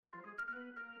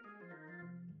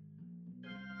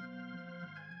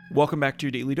Welcome back to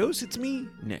your Daily Dose. It's me,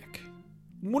 Nick.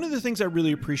 One of the things I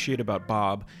really appreciate about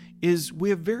Bob is we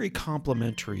have very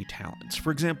complementary talents.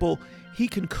 For example, he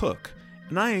can cook,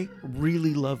 and I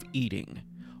really love eating.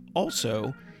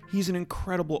 Also, he's an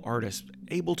incredible artist,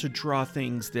 able to draw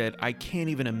things that I can't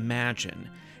even imagine.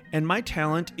 And my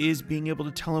talent is being able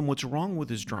to tell him what's wrong with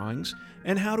his drawings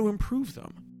and how to improve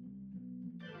them.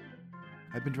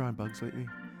 I've been drawing bugs lately.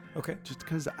 Okay. Just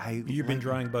because You've been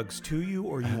drawing bugs to you,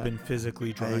 or you've been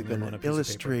physically drawing them on a piece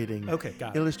illustrating. of paper? Okay,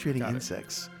 got it. Illustrating Got it.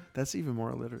 insects. That's even more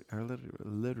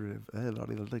alliterative.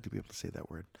 I'd like to be able to say that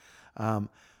word.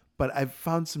 But I've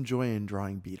found some joy in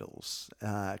drawing beetles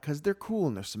because they're cool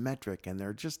and they're symmetric and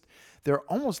they're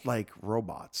almost like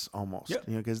robots almost. Yep.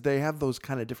 Because they have those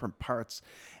kind of different parts.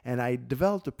 And I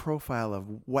developed a profile of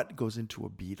what goes into a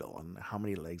beetle and how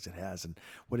many legs it has and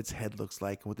what its head looks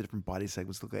like and what the different body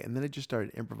segments look like. And then I just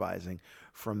started improvising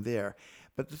from there.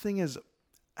 But the thing is,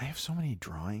 I have so many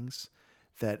drawings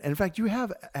that, in fact, you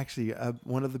have actually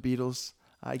one of the beetles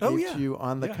I gave to you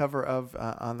on the cover of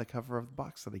the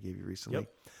box that I gave you recently.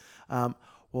 Yep.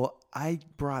 Well, I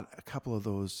brought a couple of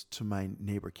those to my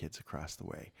neighbor kids across the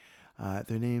way.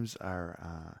 Their names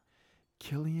are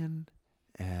Killian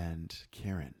and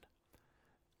Karen.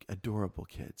 Adorable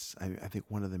kids. I think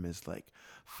one of them is like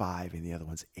 5 and the other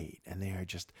one's 8. And they are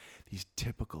just these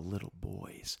typical little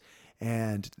boys.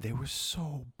 And they were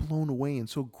so blown away and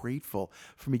so grateful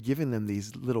for me giving them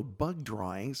these little bug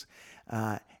drawings.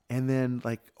 And then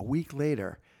like a week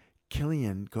later,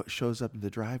 Killian shows up in the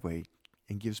driveway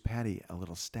and gives Patty a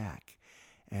little stack.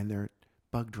 And they're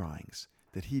bug drawings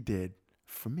that he did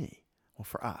for me, well,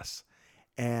 for us.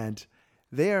 And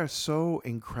they are so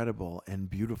incredible and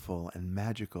beautiful and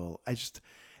magical.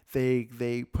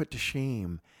 They put to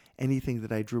shame anything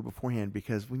that I drew beforehand,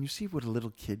 because when you see what a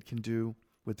little kid can do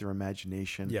with their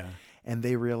imagination, and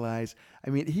they realize, I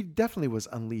mean, he definitely was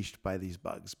unleashed by these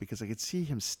bugs, because I could see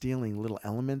him stealing little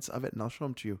elements of it, and I'll show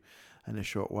them to you in a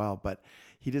short while. But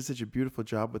he did such a beautiful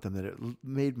job with them that it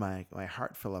made my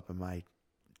heart fill up and my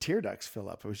tear ducts fill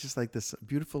up. It was just like this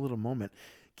beautiful little moment.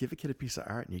 Give a kid a piece of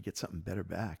art and you get something better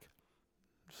back.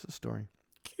 Just a story.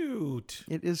 Cute.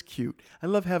 It is cute. I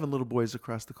love having little boys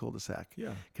across the cul-de-sac.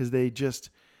 Yeah. Because they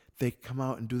come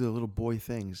out and do their little boy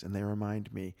things, and they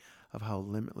remind me of how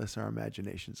limitless our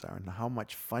imaginations are and how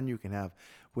much fun you can have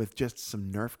with just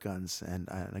some Nerf guns and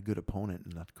a good opponent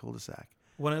in that cul-de-sac.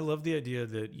 When I love the idea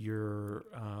that you're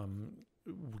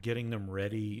getting them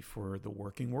ready for the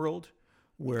working world,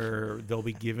 where they'll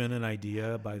be given an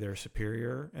idea by their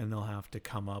superior and they'll have to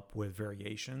come up with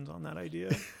variations on that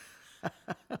idea.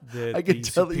 I can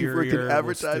tell that you've worked in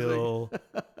advertising.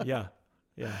 Yeah,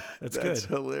 that's good. That's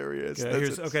hilarious.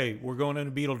 Okay, we're going in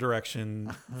a beetle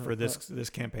direction for this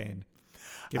campaign.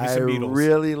 Give me some beetles. I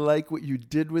really like what you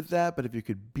did with that, but if you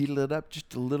could beetle it up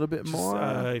just a little bit more.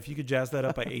 If you could jazz that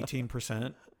up by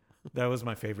 18%, that was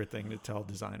my favorite thing to tell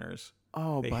designers.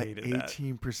 Oh, they by hated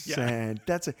 18%.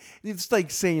 That. Yeah. It's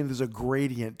like saying there's a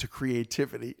gradient to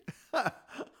creativity.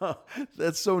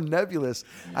 That's so nebulous.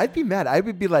 I'd be mad. I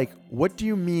would be like, what do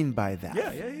you mean by that?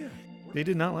 Yeah. They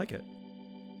did not like it.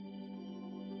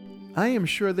 I am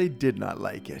sure they did not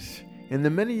like it. In the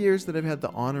many years that I've had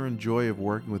the honor and joy of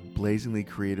working with blazingly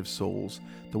creative souls,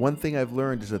 the one thing I've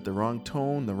learned is that the wrong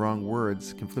tone, the wrong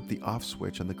words can flip the off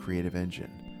switch on the creative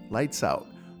engine. Lights out.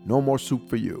 No more soup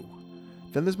for you.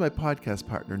 Then there's my podcast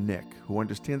partner, Nick, who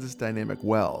understands this dynamic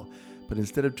well, but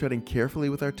instead of treading carefully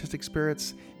with artistic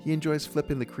spirits, he enjoys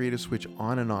flipping the creative switch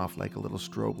on and off like a little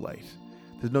strobe light.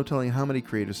 There's no telling how many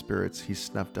creative spirits he's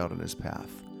snuffed out on his path.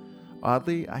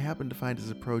 Oddly, I happen to find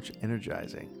his approach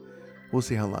energizing. We'll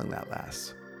see how long that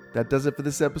lasts. That does it for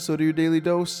this episode of Your Daily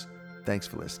Dose. Thanks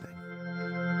for listening.